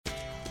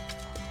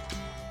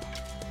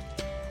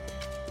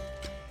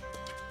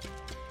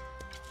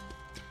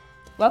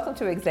Welcome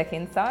to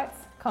ExecInsights,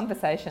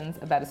 conversations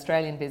about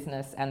Australian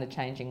business and the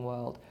changing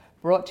world,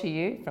 brought to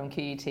you from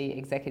QUT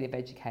Executive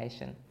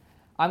Education.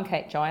 I'm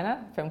Kate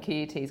Joyner from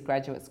QUT's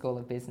Graduate School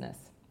of Business.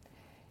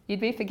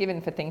 You'd be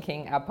forgiven for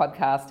thinking our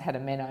podcast had a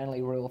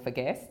men-only rule for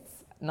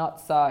guests. Not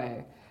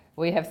so.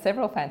 We have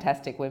several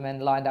fantastic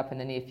women lined up in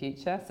the near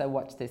future, so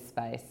watch this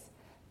space.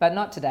 But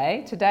not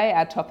today. Today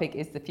our topic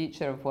is the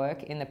future of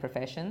work in the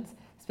professions,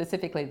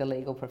 specifically the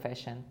legal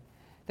profession.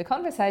 The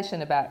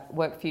conversation about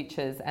work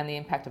futures and the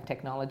impact of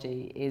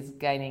technology is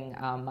gaining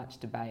much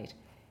debate.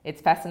 It's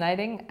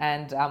fascinating,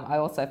 and I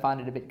also find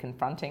it a bit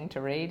confronting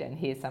to read and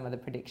hear some of the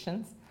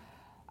predictions.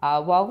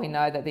 While we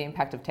know that the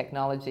impact of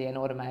technology and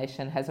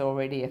automation has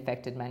already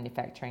affected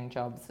manufacturing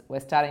jobs,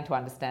 we're starting to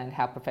understand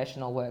how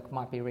professional work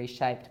might be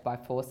reshaped by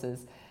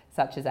forces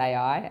such as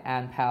AI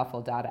and powerful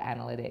data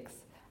analytics.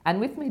 And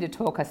with me to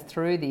talk us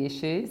through the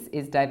issues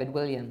is David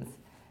Williams.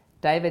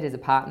 David is a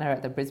partner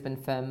at the Brisbane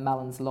firm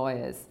Mullins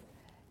Lawyers.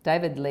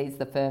 David leads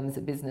the firm's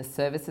business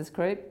services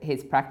group.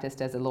 He's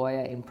practiced as a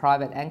lawyer in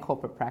private and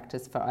corporate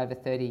practice for over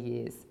 30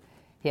 years.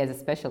 He has a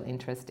special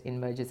interest in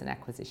mergers and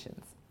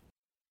acquisitions.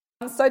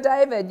 So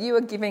David, you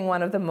were giving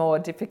one of the more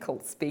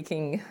difficult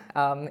speaking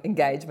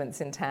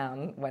engagements in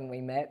town when we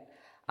met.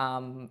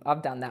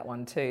 I've done that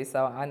one too,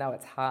 so I know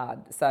it's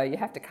hard. So you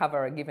have to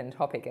cover a given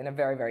topic in a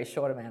very, very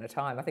short amount of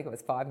time. I think it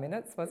was 5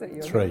 minutes, was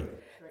it? Three,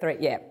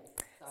 yeah.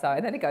 So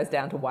and then it goes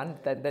down to one,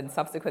 then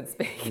subsequent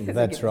speakers.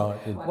 That's right.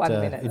 1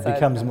 minute. It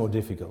becomes more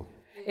difficult.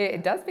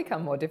 It does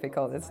become more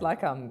difficult. It's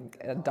like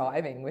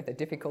diving with a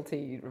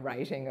difficulty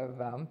rating of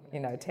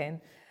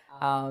 10.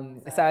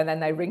 So then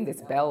they ring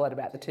this bell at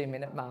about the 2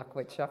 minute mark,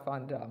 which I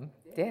find,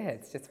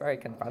 it's just very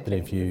confronting. But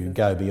if you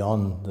go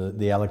beyond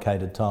the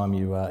allocated time,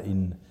 you are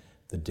in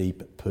the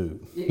deep poo.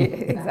 Yeah,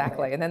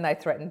 exactly. And then they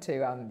threaten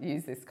to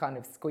use this kind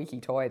of squeaky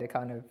toy to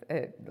kind of,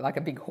 like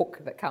a big hook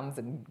that comes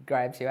and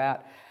grabs you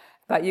out.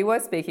 But you were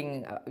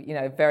speaking,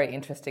 very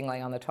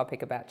interestingly on the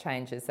topic about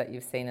changes that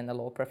you've seen in the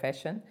law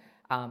profession,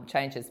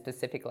 changes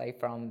specifically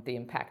from the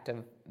impact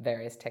of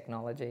various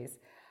technologies.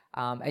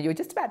 And you were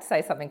just about to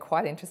say something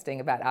quite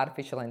interesting about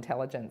artificial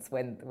intelligence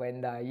when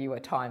you were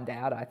timed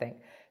out, I think.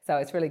 So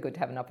it's really good to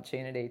have an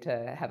opportunity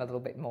to have a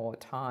little bit more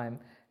time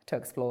to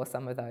explore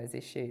some of those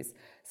issues.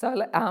 So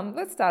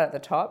let's start at the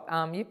top.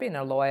 You've been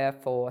a lawyer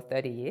for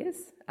 30 years.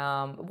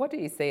 What do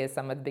you see as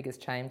some of the biggest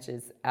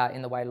changes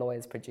in the way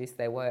lawyers produce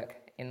their work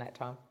in that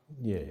time?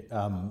 Yeah,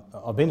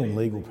 I've been in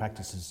legal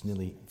practices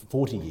nearly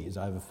 40 years,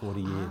 over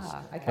 40 years,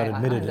 okay. but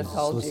admitted as a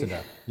solicitor.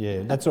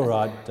 Yeah, that's all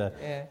right.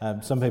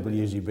 Some people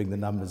usually bring the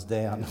numbers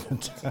down.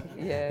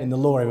 In the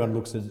law, everyone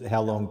looks at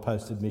how long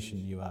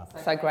post-admission you are.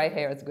 So grey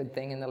hair is a good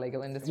thing in the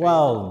legal industry?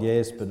 Well,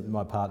 yes, but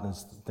my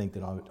partners think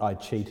that I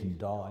cheat and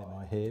dye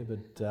my hair,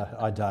 but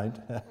I don't.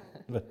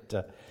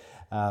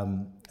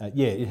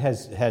 It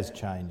has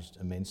changed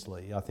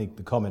immensely. I think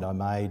the comment I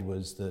made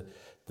was that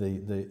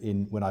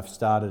when I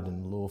started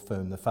in the law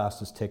firm, the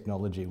fastest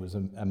technology was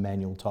a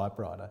manual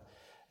typewriter,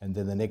 and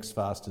then the next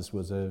fastest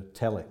was a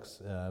telex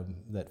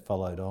that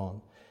followed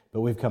on. But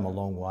we've come a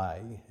long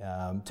way.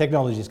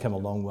 Technology's come a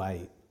long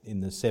way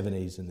in the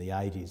 70s and the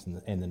 80s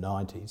and the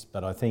 90s,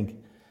 but I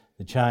think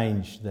the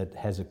change that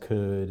has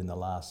occurred in the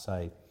last,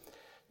 say,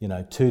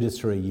 2 to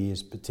 3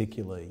 years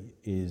particularly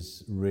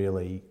is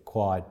really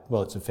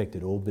it's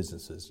affected all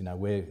businesses. At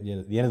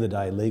the end of the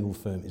day, a legal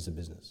firm is a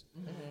business.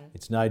 Mm-hmm.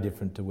 It's no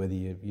different to whether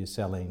you're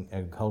selling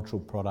agricultural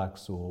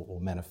products or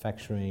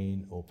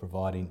manufacturing or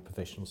providing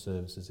professional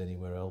services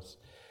anywhere else.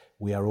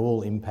 We are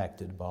all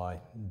impacted by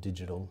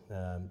digital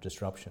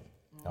disruption.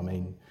 Mm-hmm. I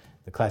mean,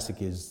 the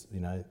classic is,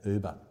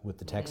 Uber with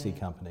the taxi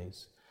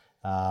companies.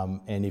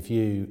 And if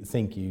you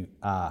think you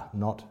are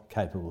not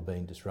capable of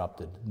being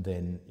disrupted,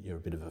 then you're a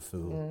bit of a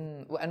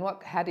fool. And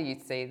how do you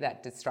see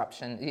that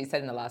disruption? You said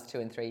in the last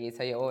 2 and 3 years,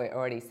 so you're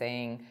already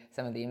seeing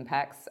some of the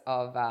impacts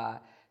of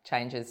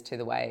changes to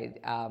the way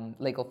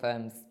legal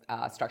firms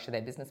structure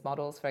their business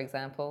models, for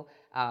example,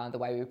 the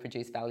way we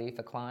produce value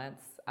for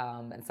clients,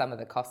 and some of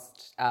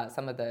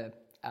the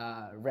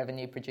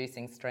revenue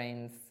producing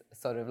streams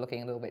sort of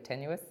looking a little bit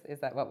tenuous. Is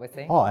that what we're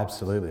seeing? Oh,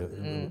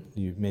 absolutely.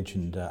 You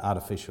mentioned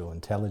artificial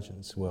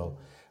intelligence. Well,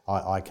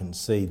 I can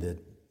see that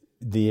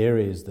the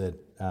areas that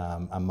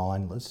are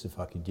mindless, if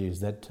I could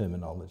use that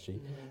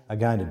terminology, are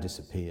going to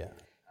disappear.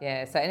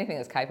 Yeah, so anything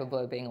that's capable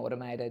of being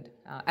automated.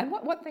 And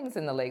what things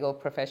in the legal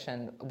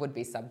profession would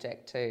be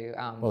subject to?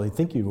 Well, I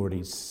think you've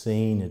already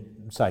seen it,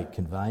 say,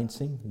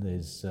 conveyancing.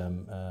 There's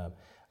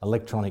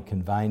electronic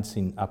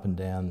conveyancing up and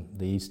down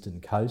the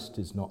eastern coast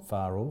is not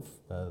far off.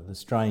 The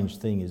strange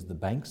thing is the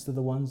banks are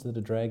the ones that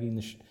are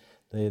dragging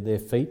their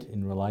feet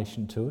in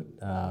relation to it.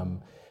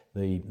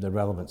 The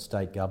relevant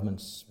state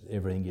governments,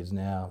 everything is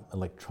now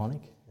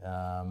electronic.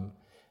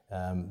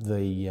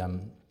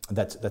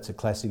 That's a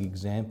classic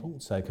example.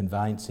 So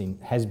conveyancing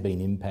has been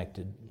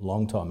impacted a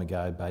long time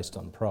ago based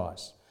on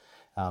price.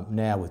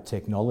 Now with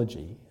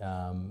technology,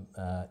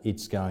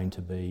 it's going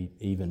to be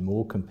even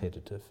more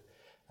competitive.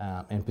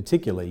 And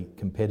particularly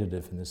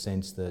competitive in the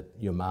sense that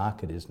your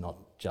market is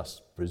not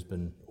just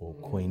Brisbane or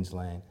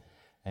Queensland.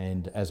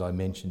 And as I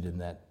mentioned in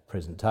that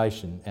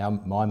presentation,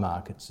 my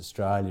market's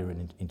Australia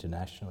and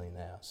internationally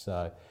now.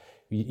 So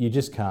you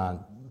just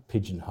can't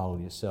pigeonhole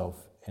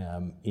yourself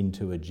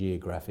into a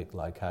geographic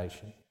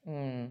location.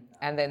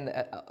 And then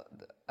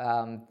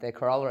the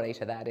corollary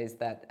to that is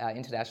that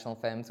international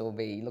firms will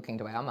be looking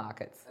to our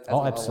markets.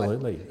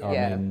 Absolutely.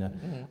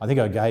 I think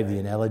I gave the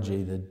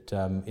analogy that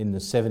in the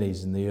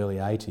 70s and the early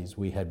 80s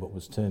we had what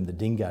was termed the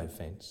dingo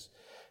fence.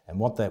 And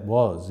what that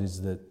was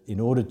is that in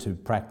order to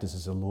practice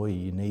as a lawyer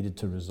you needed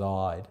to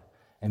reside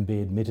and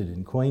be admitted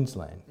in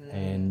Queensland.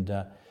 And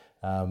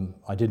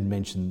I didn't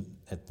mention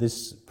at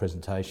this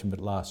presentation, but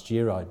last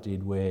year I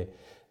did, where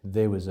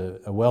there was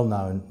a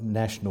well-known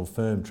national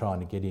firm trying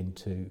to get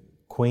into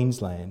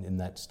Queensland in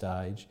that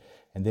stage,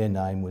 and their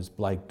name was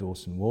Blake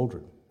Dawson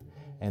Waldron.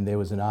 And there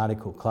was an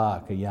article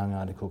clerk, a young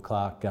article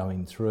clerk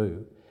going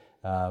through,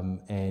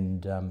 in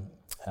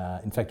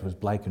fact it was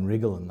Blake and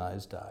Wriggle in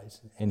those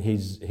days, and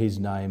his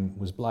name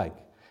was Blake.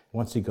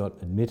 Once he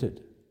got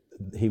admitted,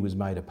 he was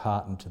made a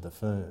partner to the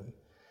firm,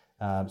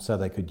 so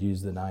they could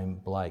use the name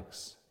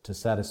Blake's to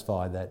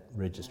satisfy that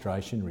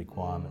registration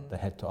requirement. They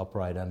had to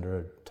operate under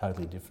a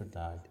totally different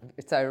name.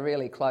 So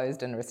really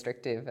closed and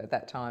restrictive at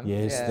that time.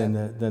 Yes, yeah.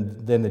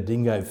 Then the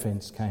dingo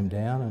fence came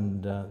down,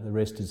 and the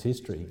rest is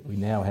history. We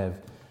now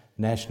have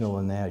national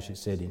and now, as you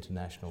said,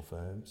 international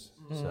firms.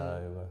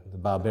 So the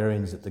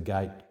barbarians at the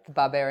gate. The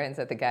barbarians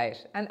at the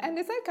gate. And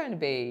is that going to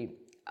be,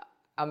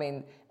 I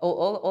mean,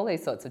 all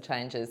these sorts of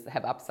changes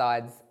have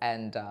upsides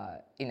and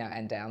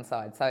and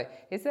downsides. So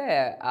is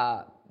there,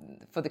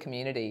 for the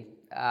community,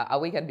 are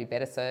we going to be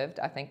better served,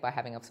 I think, by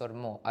having a sort of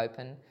more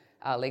open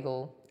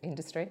legal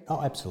industry?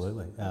 Oh,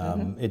 absolutely.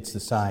 It's the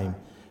same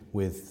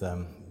with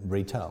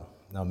retail.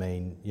 I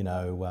mean,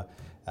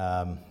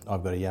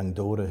 I've got a young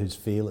daughter who's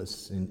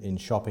fearless in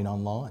shopping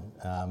online.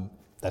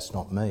 That's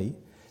not me.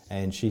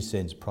 And she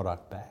sends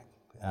product back.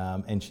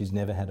 And she's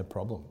never had a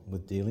problem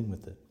with dealing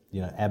with it.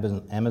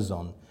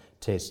 Amazon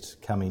tests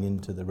coming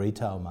into the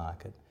retail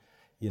market.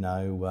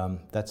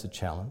 That's a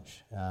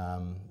challenge.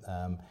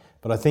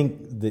 But I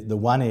think the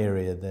one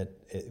area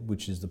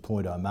which is the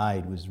point I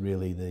made, was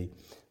really the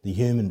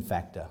human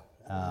factor.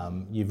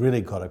 You've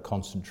really got to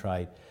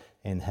concentrate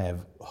and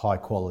have high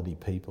quality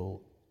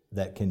people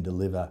that can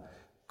deliver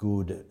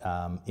good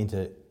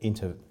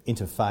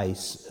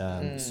interface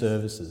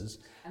services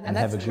and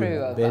have a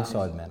good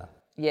bedside manner.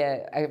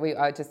 Yeah, we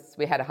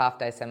had a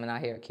half-day seminar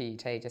here at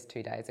QUT just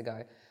 2 days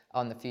ago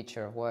on the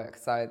future of work.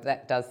 So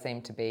that does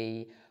seem to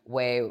be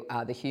where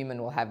the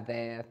human will have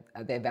their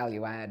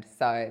value add.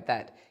 So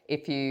that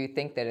if you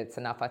think that it's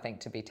enough, I think,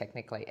 to be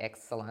technically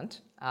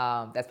excellent,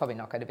 that's probably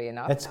not going to be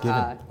enough. That's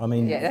given.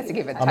 That's a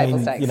given. Table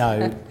stakes.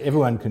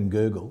 Everyone can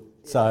Google.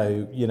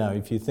 So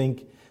if you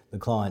think the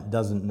client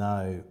doesn't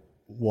know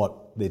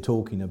what they're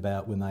talking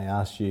about when they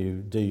ask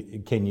you,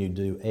 can you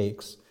do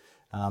X?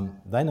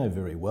 They know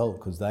very well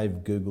because they've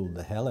Googled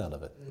the hell out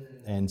of it.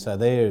 And so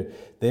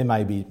there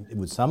may be,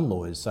 with some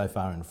lawyers, so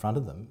far in front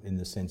of them in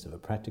the sense of a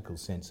practical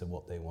sense of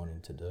what they're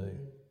wanting to do.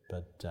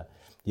 But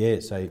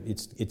so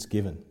it's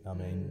given. I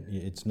mean,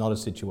 it's not a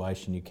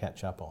situation you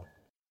catch up on.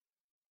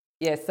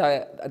 Yeah,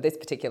 so this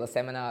particular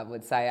seminar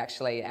would say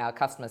actually our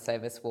customer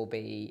service will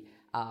be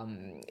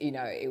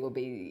it will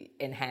be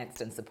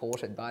enhanced and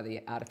supported by the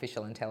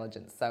artificial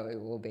intelligence. So it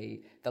will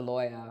be the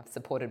lawyer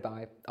supported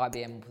by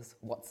IBM's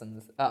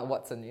Watson.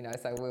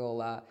 So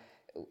we'll,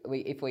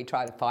 if we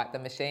try to fight the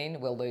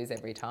machine, we'll lose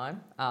every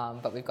time.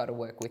 But we've got to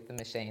work with the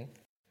machine.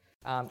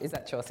 Is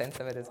that your sense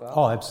of it as well?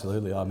 Oh,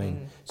 absolutely. I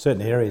mean,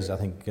 certain areas, I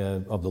think,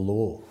 of the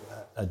law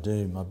are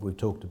doomed. We've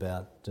talked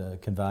about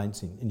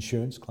conveyancing,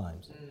 insurance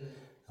claims.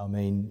 I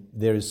mean,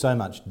 there is so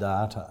much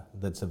data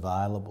that's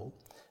available.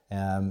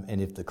 And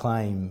if the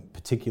claim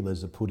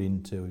particulars are put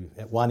into,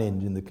 at one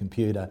end in the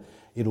computer,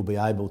 it'll be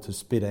able to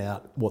spit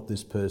out what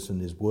this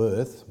person is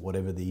worth,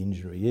 whatever the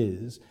injury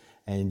is,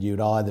 and you'd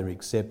either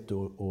accept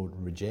or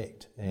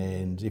reject.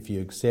 And if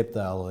you accept,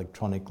 they'll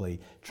electronically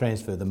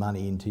transfer the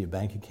money into your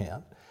bank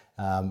account.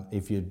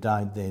 If you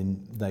don't,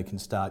 then they can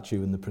start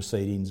you in the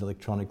proceedings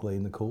electronically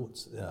in the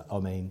courts. I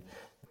mean,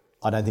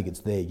 I don't think it's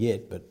there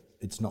yet, but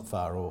it's not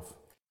far off.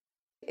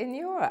 In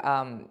your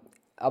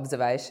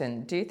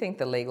observation, do you think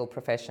the legal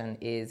profession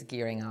is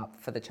gearing up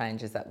for the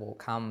changes that will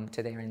come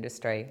to their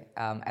industry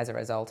as a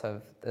result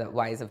of the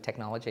ways of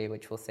technology,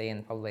 which we'll see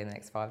in probably the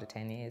next 5 to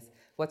 10 years?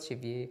 What's your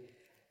view?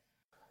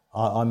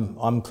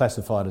 I'm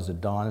classified as a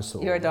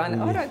dinosaur. You're a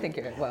dinosaur? I don't think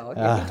you're... Well, you've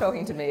been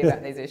talking to me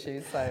about these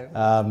issues, so...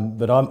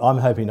 But I'm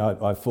hoping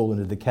I fall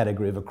into the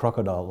category of a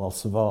crocodile. I'll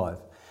survive.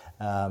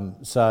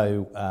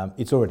 So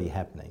it's already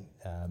happening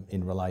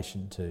in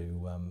relation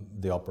to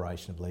the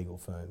operation of legal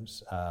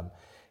firms.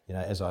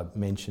 As I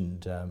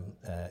mentioned,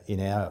 in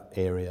our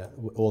area,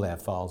 all our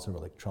files are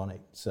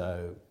electronic.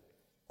 So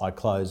I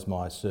close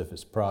my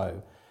Surface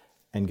Pro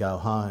and go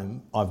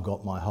home. I've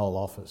got my whole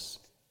office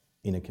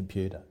in a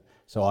computer.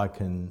 So I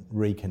can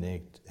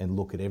reconnect and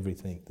look at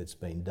everything that's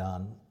been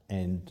done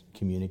and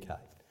communicate.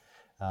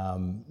 I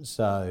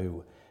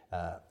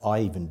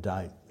even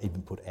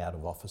don't put out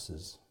of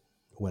offices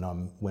when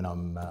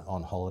I'm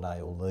on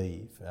holiday or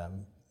leave,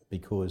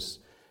 because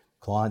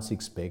clients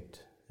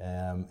expect,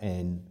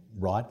 and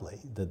rightly,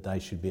 that they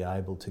should be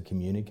able to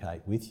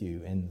communicate with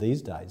you. And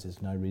these days,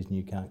 there's no reason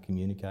you can't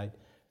communicate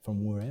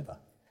from wherever.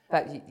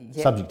 But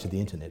subject to the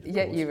internet, of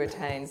yet course. you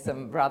retain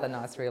some rather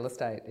nice real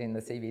estate in the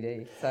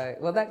CBD. So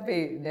will that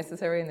be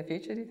necessary in the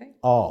future, do you think?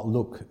 Oh,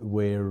 look,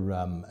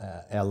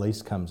 our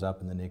lease comes up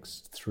in the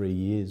next 3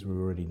 years.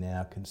 We're already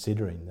now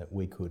considering that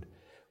we could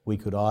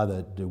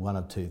either do one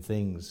of two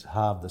things: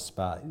 halve the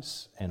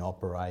space and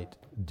operate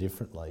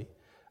differently,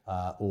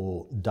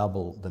 or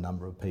double the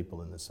number of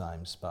people in the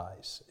same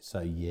space.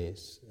 So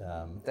yes.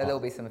 So there'll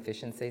be some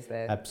efficiencies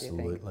there.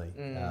 Absolutely.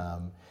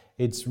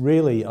 It's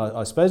really,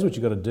 I suppose what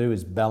you've got to do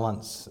is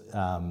balance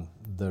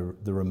the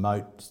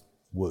remote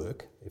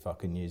work, if I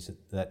can use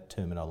that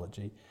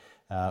terminology,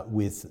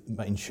 with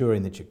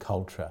ensuring that your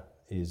culture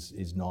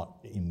is not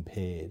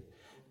impaired.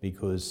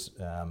 Because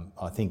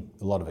I think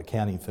a lot of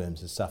accounting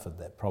firms have suffered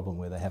that problem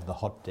where they have the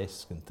hot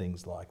desk and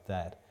things like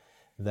that.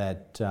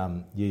 That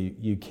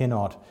you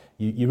cannot,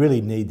 you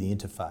really need the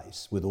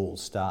interface with all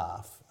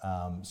staff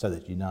so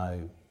that you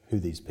know who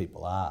these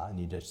people are, and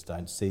you just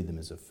don't see them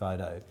as a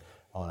photo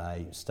on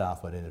a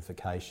staff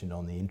identification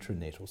on the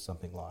intranet or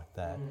something like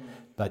that.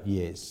 But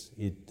yes,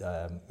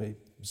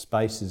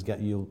 space is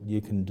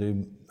you can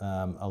do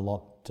a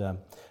lot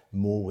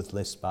more with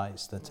less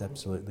space. That's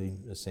absolutely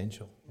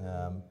essential.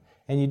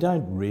 And you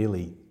don't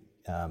really,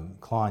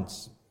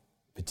 clients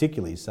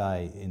particularly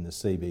say in the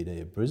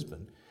CBD of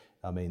Brisbane,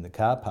 I mean, the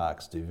car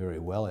parks do very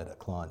well at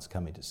clients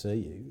coming to see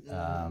you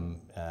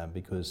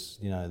because,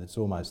 it's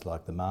almost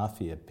like the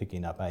mafia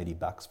picking up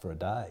 $80 for a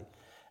day.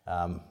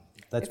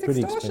 That's it's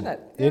pretty extortionate.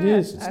 expensive. It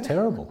is, it's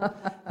terrible.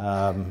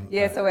 So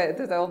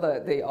there's all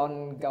the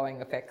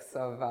ongoing effects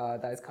of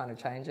those kind of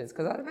changes.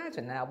 Because I'd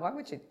imagine now,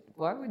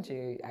 why would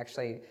you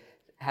actually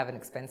have an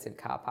expensive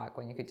car park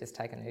when you could just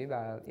take an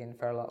Uber in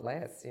for a lot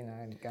less,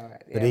 and go...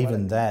 But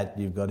even that,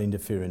 you've got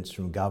interference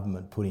from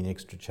government putting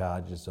extra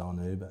charges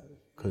on Uber,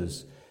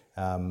 because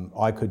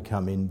I could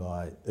come in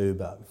by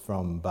Uber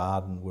from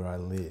Barden, where I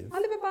live. I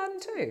live in Barden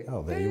too.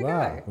 Oh, there you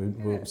are.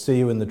 We'll see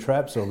you in the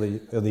traps or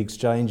the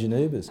exchange in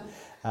Ubers.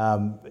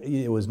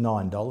 It was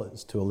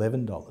 $9 to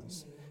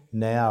 $11.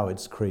 Now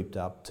it's creeped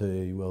up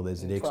to,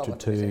 there's an extra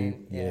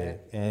 2. Yeah.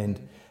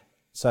 And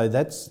so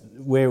that's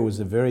where it was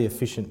a very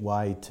efficient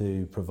way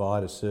to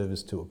provide a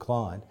service to a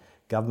client.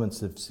 Governments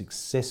have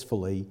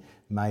successfully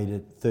made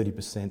it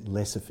 30%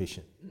 less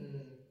efficient.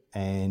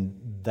 And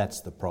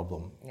that's the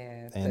problem.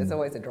 Yeah, there's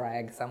always a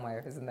drag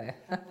somewhere, isn't there?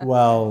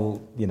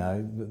 Well,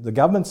 the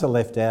governments are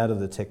left out of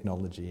the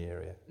technology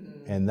area,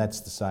 and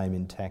that's the same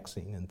in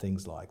taxing and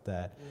things like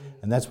that.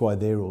 And that's why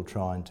they're all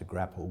trying to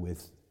grapple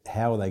with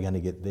how are they going to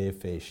get their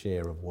fair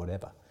share of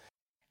whatever.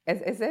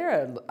 Is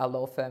there a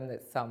law firm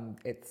that's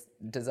it's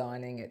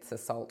designing its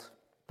assault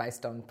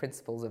based on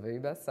principles of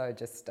Uber? So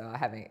just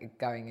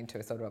going into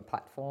a sort of a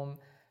platform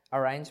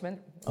arrangement?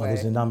 Oh,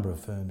 there's a number of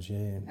firms,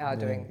 yeah.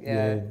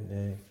 Yeah.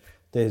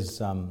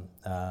 There's, I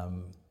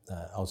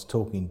was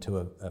talking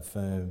to a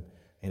firm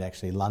in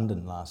actually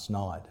London last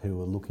night who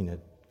were looking at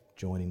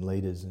joining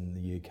leaders in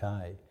the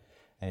UK,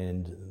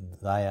 and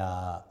they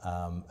are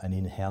an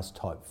in-house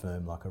type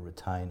firm, like a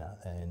retainer,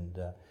 and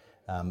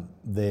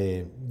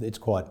it's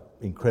quite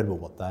incredible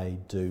what they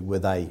do, where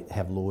they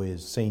have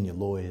lawyers, senior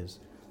lawyers,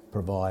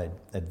 provide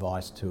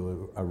advice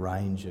to a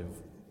range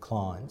of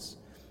clients.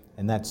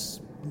 And that's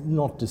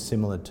not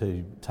dissimilar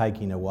to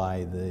taking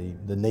away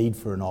the need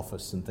for an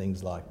office and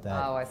things like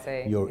that. Oh, I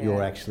see.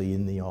 You're actually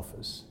in the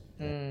office.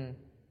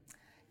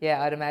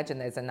 Yeah, I'd imagine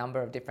there's a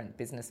number of different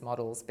business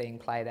models being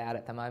played out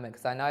at the moment,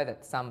 because I know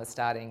that some are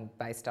starting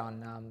based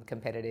on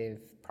competitive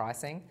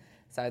pricing.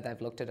 So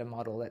they've looked at a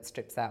model that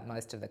strips out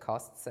most of the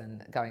costs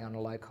and going on a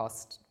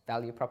low-cost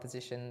value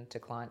proposition to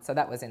clients. So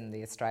that was in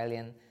the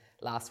Australian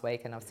last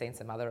week, and I've seen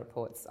some other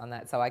reports on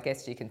that. So I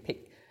guess you can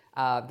pick...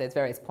 there's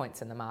various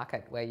points in the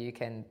market where you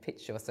can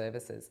pitch your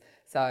services.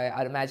 So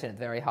I'd imagine at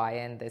the very high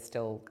end, there's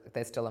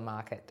still a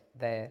market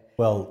there.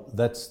 Well,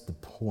 that's the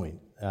point.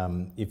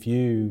 If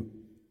you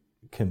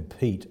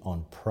compete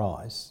on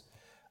price,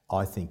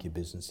 I think your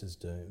business is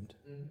doomed,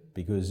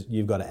 because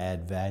you've got to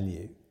add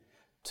value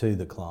to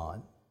the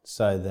client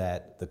so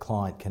that the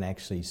client can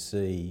actually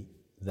see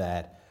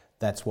that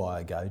that's why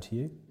I go to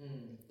you.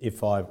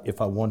 If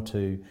I want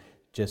to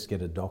just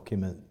get a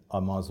document, I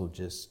might as well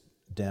just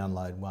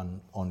download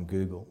one on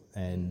Google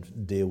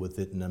and deal with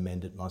it and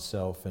amend it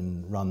myself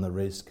and run the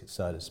risk,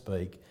 so to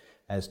speak,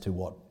 as to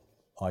what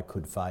I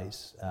could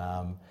face.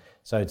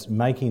 So it's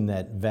making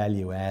that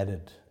value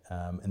added,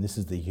 and this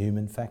is the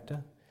human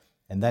factor,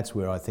 and that's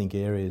where I think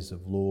areas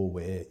of law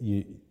where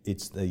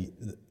it's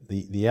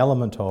the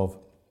element of,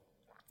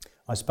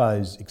 I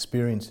suppose,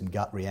 experience and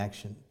gut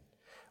reaction,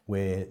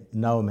 where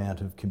no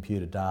amount of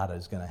computer data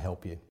is going to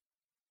help you.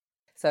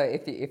 So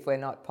if we're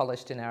not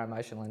polished in our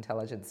emotional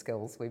intelligence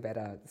skills, we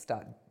better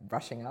start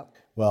brushing up.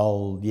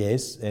 Well,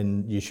 yes,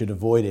 and you should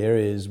avoid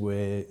areas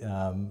where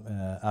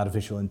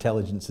artificial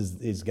intelligence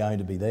is going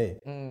to be there.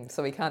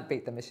 So we can't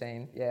beat the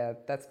machine. Yeah,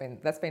 that's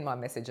been my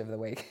message of the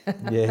week.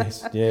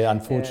 Yes, yeah,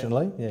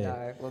 unfortunately, yeah.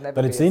 No, we'll never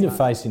but be it's as the smart.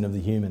 interfacing of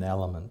the human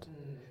element.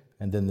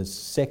 And then the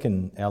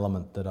second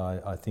element that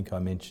I think I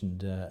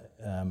mentioned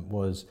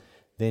was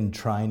then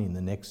training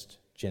the next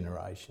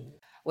generation.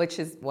 Which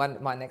is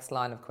my next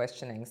line of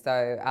questioning.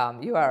 So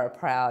you are a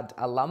proud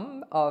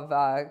alum of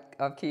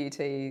QUT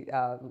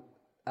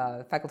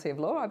Faculty of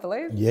Law, I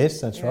believe?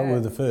 Yes, that's right. We're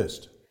the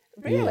first.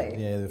 Really?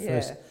 Yeah,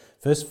 the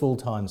first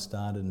full-time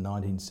started in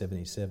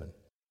 1977.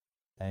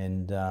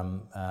 And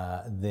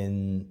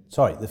the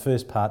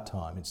first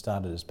part-time, it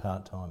started as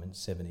part-time in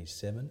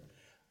 77. It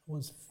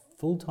was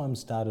full-time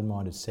started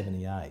mine at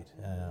 78,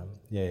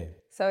 yeah.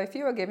 So if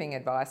you were giving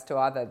advice to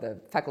either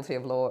the Faculty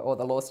of Law or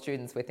the law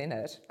students within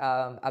it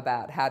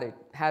about how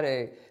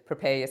to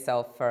prepare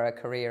yourself for a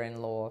career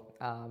in law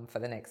for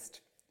the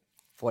next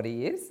 40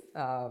 years,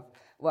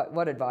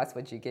 what advice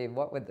would you give?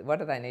 What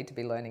do they need to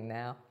be learning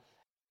now?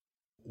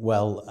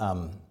 Well,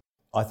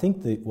 I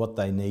think that what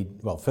they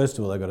need, well, first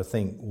of all, they've got to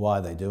think why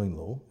are they doing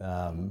law,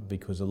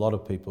 because a lot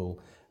of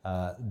people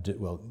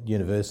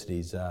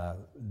universities are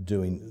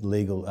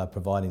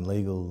providing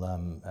legal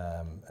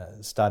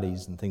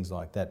studies and things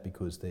like that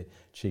because they're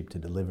cheap to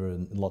deliver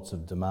and lots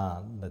of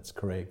demand. That's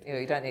correct.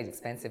 You don't need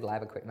expensive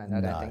lab equipment, I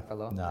don't think, for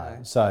law. No.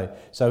 So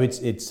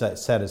it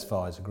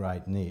satisfies a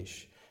great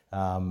niche.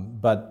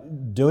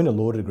 But doing a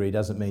law degree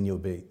doesn't mean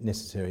you'll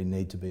necessarily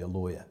need to be a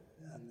lawyer.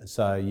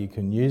 So you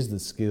can use the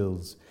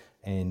skills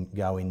and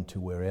go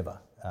into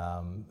wherever.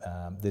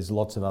 There's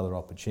lots of other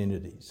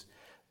opportunities.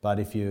 But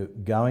if you're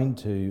going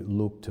to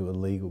look to a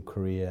legal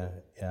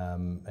career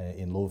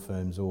in law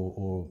firms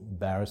or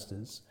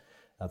barristers,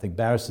 I think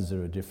barristers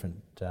are a different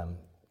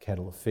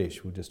kettle of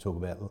fish. We'll just talk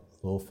about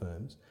law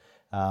firms.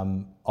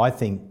 I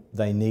think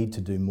they need to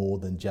do more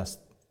than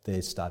just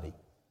their study.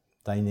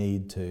 They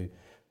need to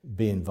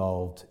be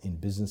involved in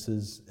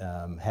businesses,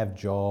 have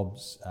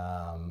jobs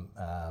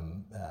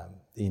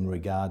in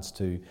regards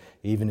to,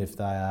 even if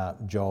they are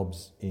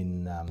jobs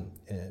in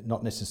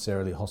not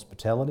necessarily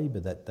hospitality,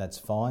 but that's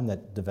fine,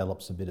 that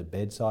develops a bit of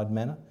bedside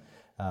manner,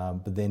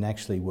 but then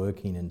actually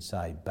working in,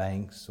 say,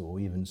 banks or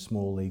even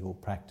small legal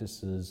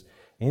practices,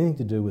 anything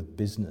to do with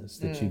business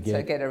that you get.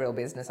 So get a real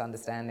business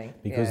understanding.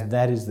 Because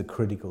that is the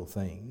critical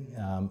thing,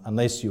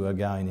 unless you are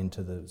going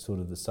into the sort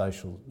of the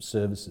social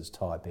services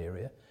type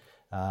area.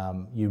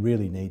 You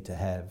really need to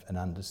have an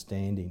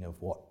understanding of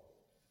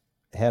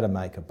how to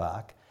make a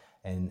buck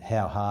and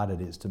how hard it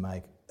is to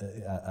make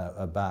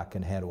a buck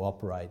and how to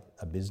operate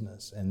a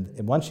business.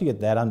 And once you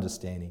get that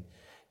understanding,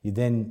 you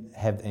then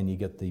you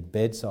get the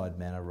bedside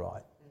manner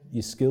right.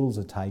 Your skills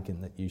are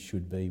taken that you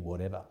should be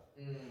whatever.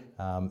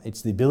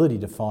 It's the ability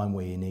to find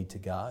where you need to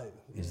go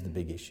is the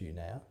big issue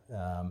now.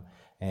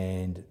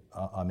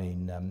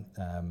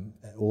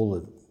 All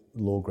the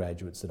law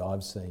graduates that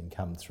I've seen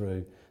come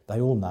through,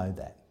 they all know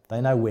that. They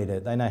know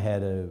how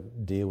to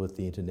deal with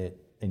the internet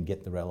and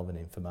get the relevant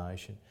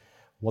information.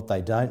 What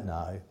they don't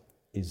know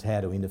is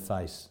how to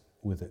interface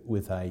with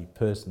a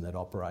person that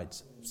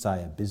operates,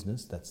 say, a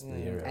business. That's the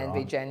area. And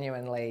be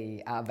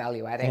genuinely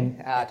value-adding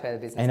to the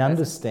business. And person.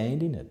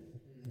 Understanding it.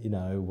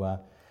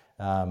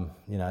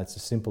 It's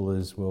as simple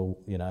as,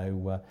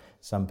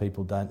 some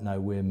people don't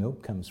know where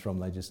milk comes from.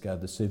 They just go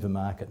to the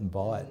supermarket and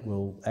buy it.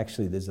 Well,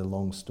 actually, there's a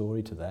long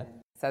story to that.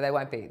 So that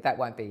won't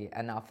be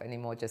enough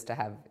anymore just to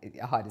have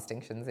high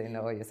distinctions in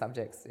all your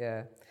subjects,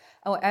 yeah.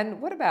 Oh, and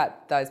what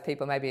about those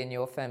people maybe in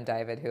your firm,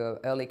 David, who are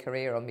early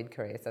career or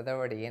mid-career, so they're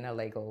already in a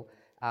legal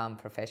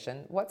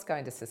profession? What's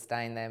going to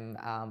sustain them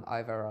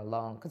over a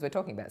long, because we're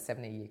talking about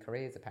 70-year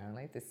careers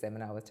apparently, this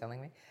seminar was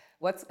telling me.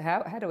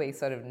 How do we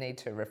sort of need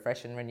to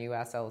refresh and renew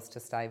ourselves to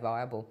stay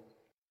viable?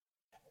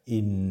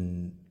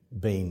 In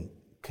being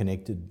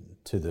connected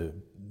to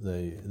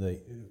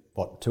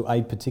to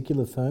a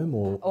particular firm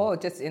or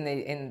just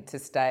to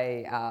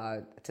stay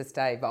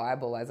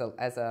viable as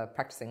a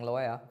practicing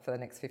lawyer for the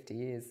next 50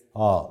 years?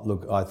 Oh,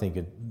 look, I think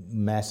a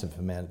massive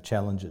amount of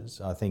challenges.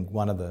 I think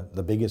one of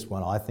the biggest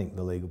one I think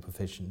the legal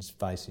profession is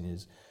facing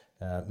is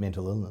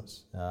mental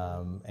illness,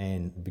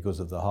 and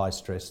because of the high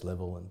stress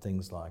level and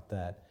things like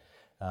that.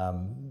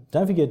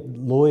 Don't forget,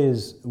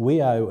 lawyers,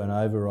 we owe an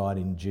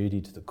overriding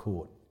duty to the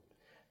court.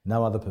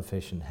 No other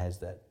profession has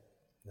that.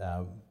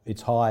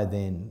 It's higher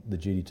than the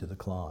duty to the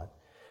client.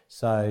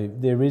 So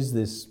there is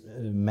this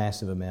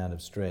massive amount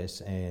of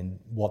stress, and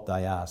what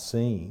they are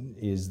seeing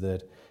is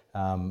that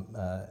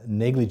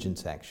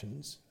negligence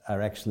actions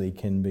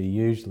can be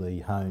usually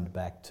honed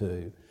back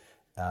to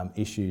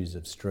issues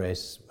of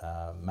stress.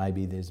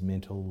 Maybe there's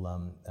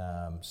mental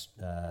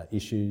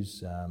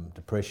issues,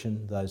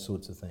 depression, those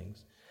sorts of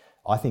things.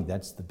 I think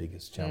that's the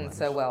biggest challenge.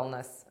 So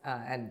wellness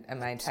and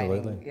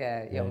maintaining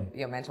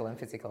your mental and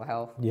physical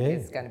health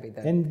is going to be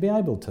and be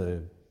able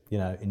to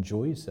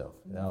enjoy yourself.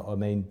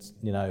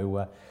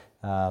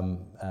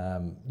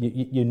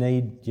 You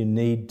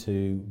need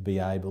to be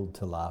able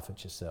to laugh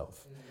at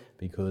yourself,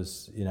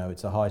 because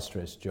it's a high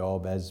stress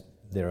job, as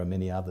there are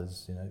many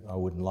others. I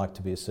wouldn't like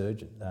to be a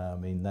surgeon. I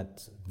mean,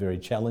 that's very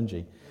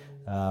challenging.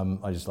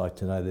 I just like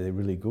to know that they're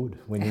really good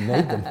when you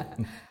need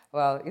them.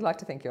 Well, you like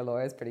to think your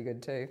lawyer's pretty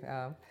good too.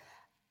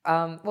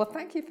 Well,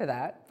 thank you for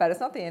that. But it's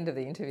not the end of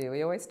the interview.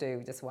 We always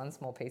do just one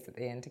small piece at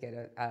the end to get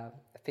a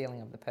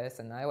feeling of the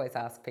person. I always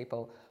ask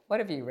people, what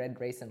have you read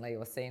recently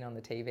or seen on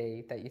the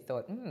TV that you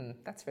thought,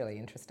 that's really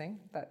interesting,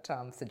 that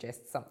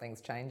suggests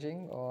something's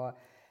changing, or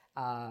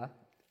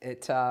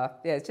it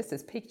just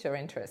has piqued your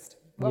interest?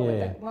 What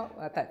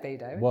would that be,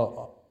 David?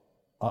 Well,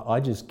 I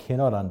just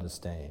cannot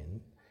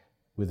understand,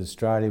 with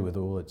Australia, with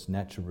all its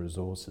natural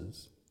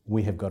resources,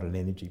 we have got an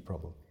energy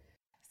problem.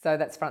 So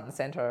that's front and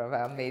centre of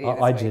our media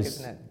this week,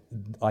 isn't it?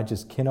 I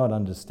just cannot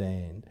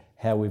understand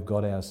how we've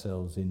got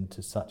ourselves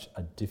into such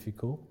a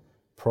difficult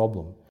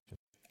problem.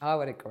 I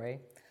would agree.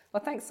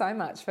 Well, thanks so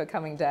much for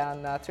coming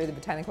down through the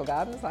Botanical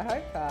Gardens, I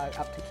hope,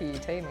 up to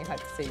QUT, and we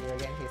hope to see you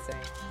again here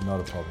soon. Not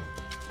a problem.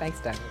 Thanks,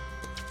 David.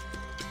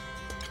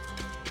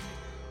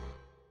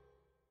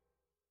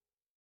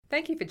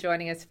 Thank you for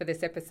joining us for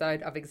this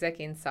episode of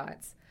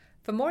ExecInsights.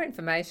 For more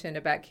information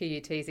about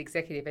QUT's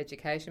executive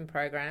education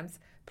programs,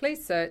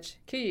 please search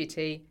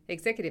QUT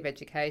Executive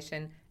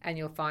Education and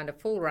you'll find a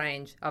full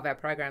range of our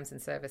programs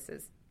and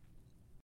services.